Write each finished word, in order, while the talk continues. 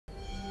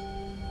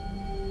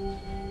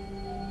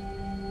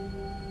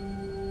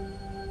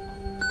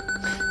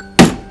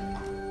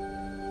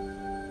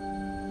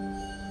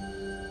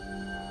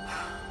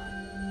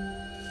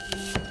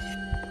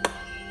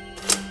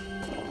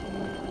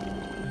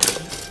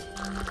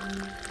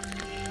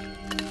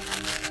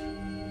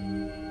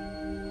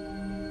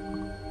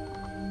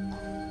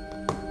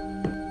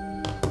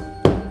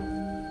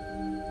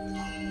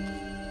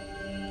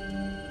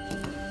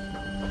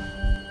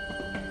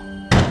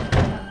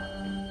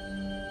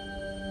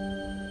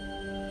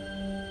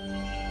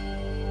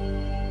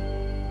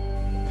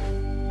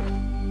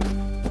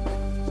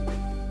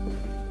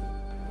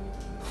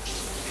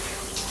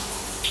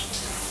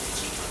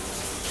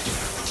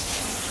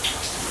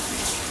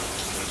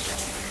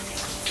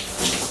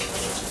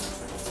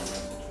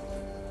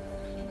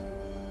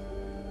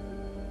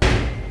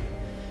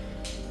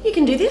You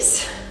can do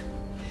this.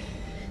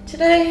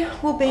 Today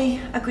will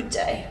be a good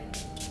day.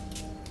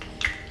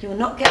 You will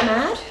not get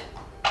mad.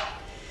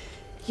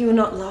 You will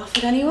not laugh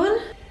at anyone.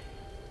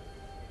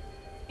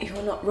 You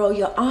will not roll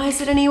your eyes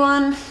at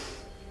anyone.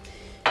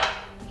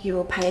 You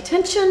will pay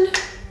attention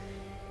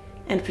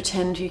and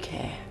pretend you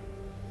care.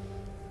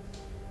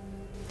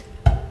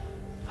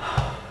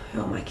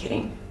 Who am I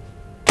kidding?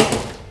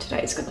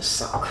 Today's gonna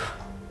suck.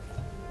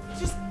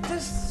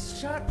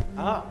 Just shut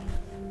up.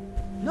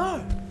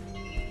 No.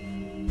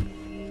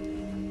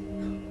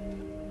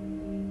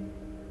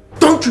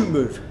 Don't you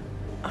move.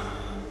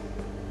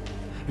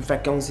 In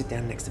fact, go and sit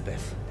down next to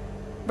Beth.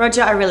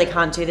 Roger, I really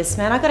can't do this,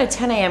 man. I got a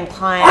 10 a.m.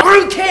 client. I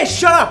don't care.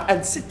 Shut up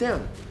and sit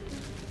down.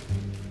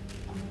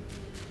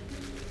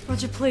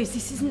 Roger, please,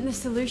 this isn't the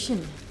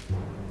solution.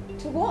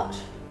 To what?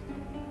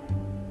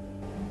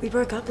 We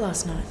broke up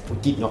last night. We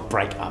did not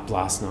break up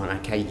last night,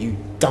 okay? You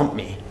dumped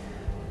me.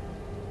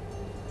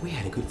 We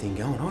had a good thing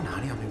going on,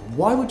 honey. I mean,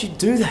 why would you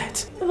do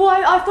that? Well,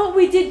 I thought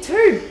we did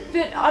too,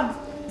 but I've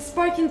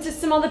spoken to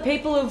some other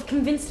people who've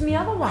convinced me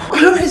otherwise.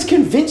 Who has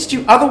convinced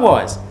you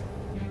otherwise?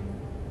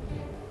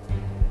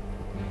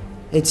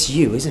 It's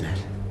you, isn't it?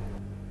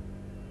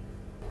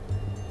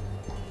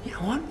 You know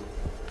what?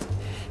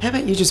 How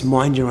about you just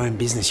mind your own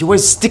business? You're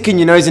always sticking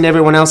your nose in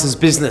everyone else's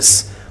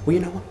business. Well,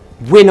 you know what?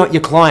 We're not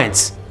your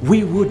clients.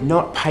 We would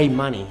not pay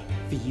money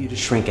for you to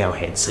shrink our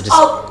heads, so just...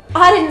 Oh,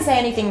 I didn't say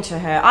anything to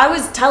her. I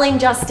was telling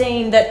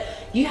Justine that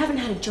you haven't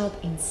had a job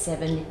in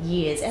 7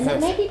 years and that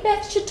maybe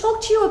Beth should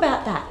talk to you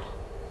about that.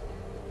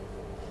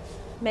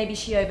 Maybe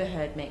she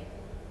overheard me.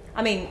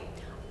 I mean,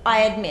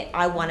 I admit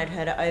I wanted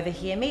her to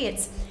overhear me.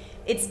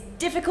 It's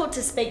difficult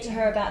to speak to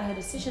her about her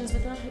decisions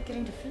without her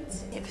getting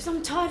defensive. Yeah, because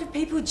I'm tired of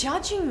people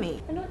judging me.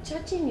 We're not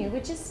judging you,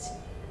 we're just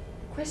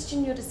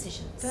questioning your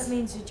decisions. That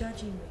means you're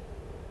judging me.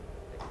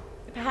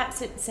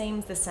 Perhaps it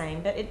seems the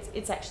same, but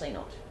it's actually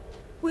not.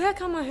 Well, how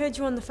come I heard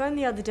you on the phone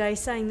the other day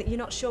saying that you're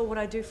not sure what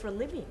I do for a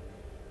living?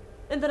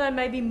 And that I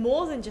may be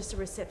more than just a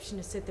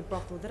receptionist at the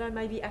brothel, that I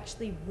may be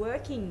actually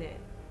working there.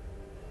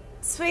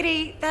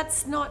 Sweetie,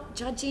 that's not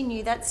judging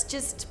you, that's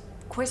just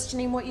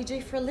questioning what you do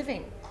for a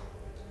living.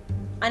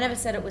 I never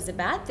said it was a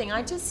bad thing,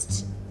 I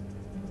just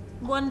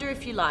wonder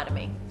if you lie to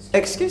me.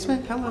 Excuse me,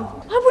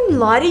 hello. I wouldn't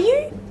lie to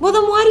you. Well,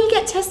 then why do you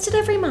get tested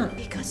every month?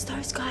 Because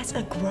those guys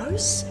are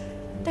gross.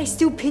 They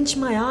still pinch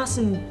my ass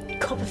and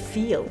cop a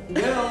feel.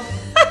 Yeah.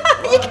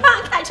 You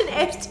can't catch an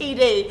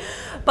STD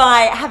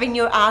by having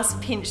your ass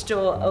pinched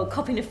or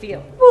copping a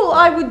feel. Well,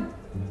 I would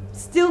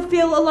still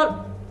feel a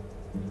lot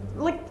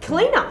like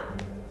cleaner.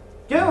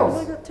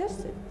 Girls. I got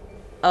tested.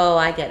 Oh,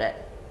 I get it.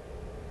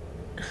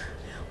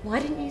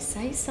 Why didn't you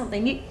say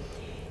something?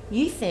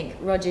 You think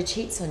Roger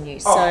cheats on you,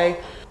 so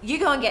you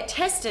go and get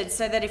tested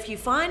so that if you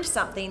find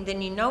something,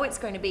 then you know it's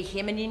going to be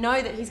him and you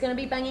know that he's going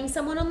to be banging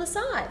someone on the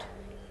side.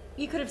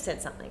 You could have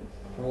said something.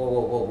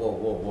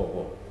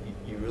 Whoa.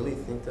 You really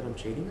think that I'm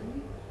cheating on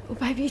you? Well,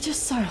 baby, you're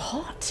just so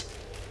hot.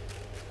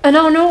 And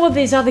I know all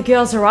these other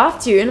girls are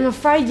after you, and I'm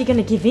afraid you're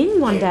going to give in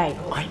one day.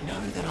 I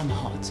know that I'm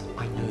hot.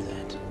 I know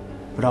that.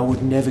 But I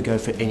would never go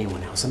for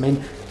anyone else. I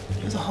mean,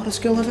 you're the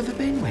hottest girl I've ever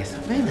been with.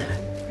 I mean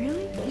that.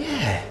 Really?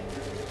 Yeah.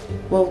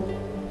 Well,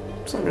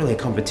 it's not really a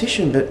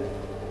competition, but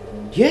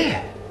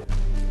yeah.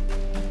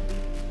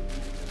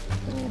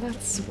 Oh,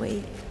 that's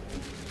sweet.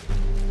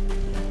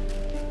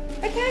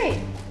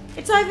 Okay,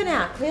 it's over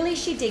now. Clearly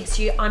she digs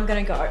you. I'm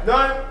gonna go.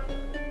 No!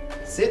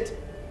 Sit.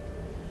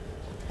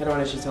 How do I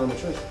know she's telling the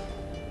truth?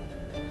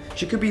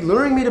 She could be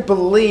luring me to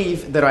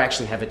believe that I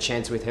actually have a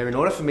chance with her in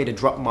order for me to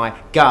drop my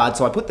guard,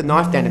 so I put the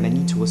knife down and then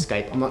need to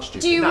escape. I'm not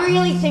stupid. Do you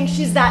really think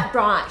she's that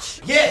bright?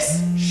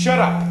 Yes! Shut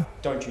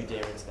up! Don't you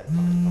dare into that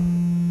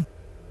fucking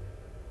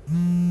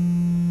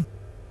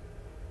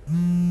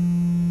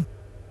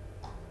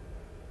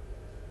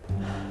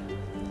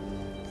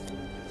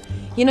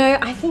You know,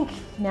 I think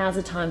now's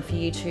the time for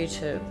you two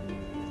to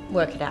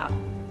work it out.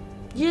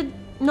 You're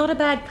not a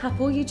bad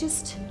couple, you're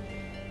just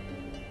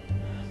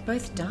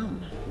both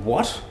dumb.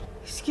 What?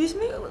 Excuse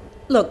me?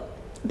 Look,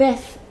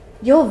 Beth,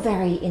 you're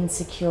very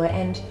insecure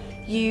and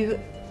you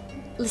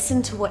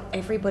listen to what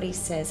everybody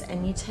says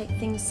and you take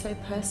things so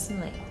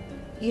personally.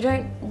 You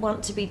don't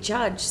want to be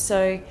judged,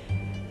 so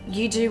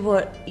you do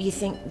what you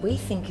think we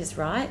think is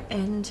right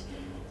and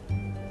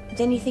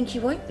then you think you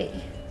won't be.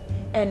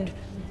 And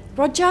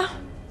Roger,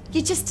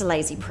 you're just a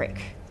lazy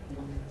prick.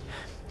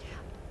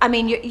 I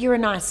mean, you're a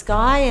nice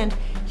guy and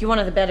you're one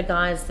of the better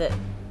guys that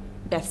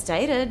Beth's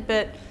dated,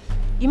 but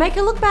you make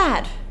her look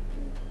bad.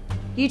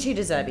 You two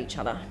deserve each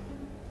other.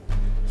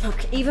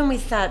 Look, even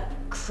with that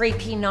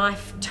creepy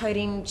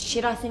knife-toting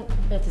shit, I think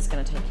Beth is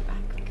going to take you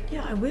back.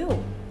 Yeah, I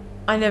will.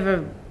 I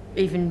never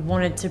even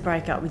wanted to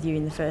break up with you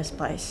in the first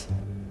place.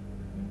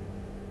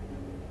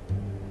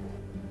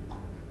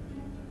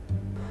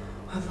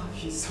 I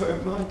love you so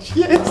much.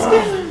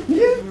 Yes!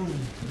 Yeah.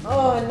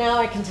 Oh, now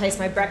I can taste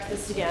my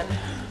breakfast again.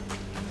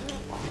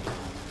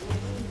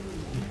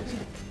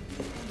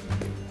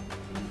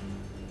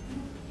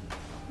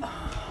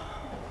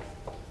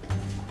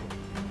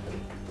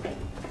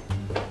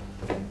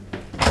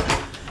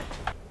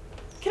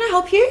 Can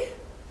help you?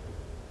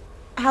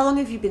 How long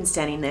have you been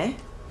standing there?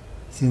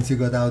 Since you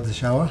got out of the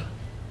shower,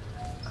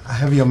 I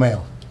have your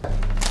mail.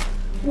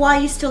 Why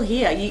are you still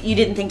here? You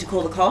didn't think to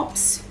call the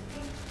cops?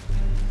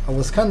 I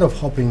was kind of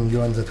hoping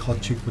you and that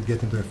hot chick would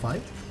get into a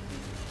fight,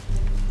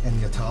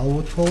 and your towel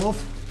would fall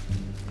off.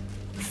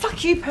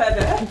 Fuck you,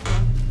 pervert!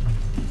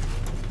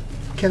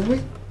 Can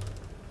we?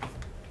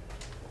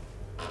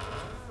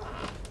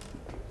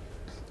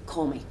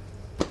 Call me.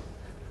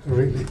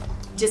 Really?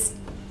 Just...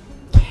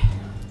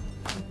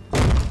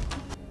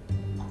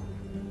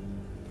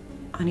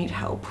 I need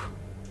help.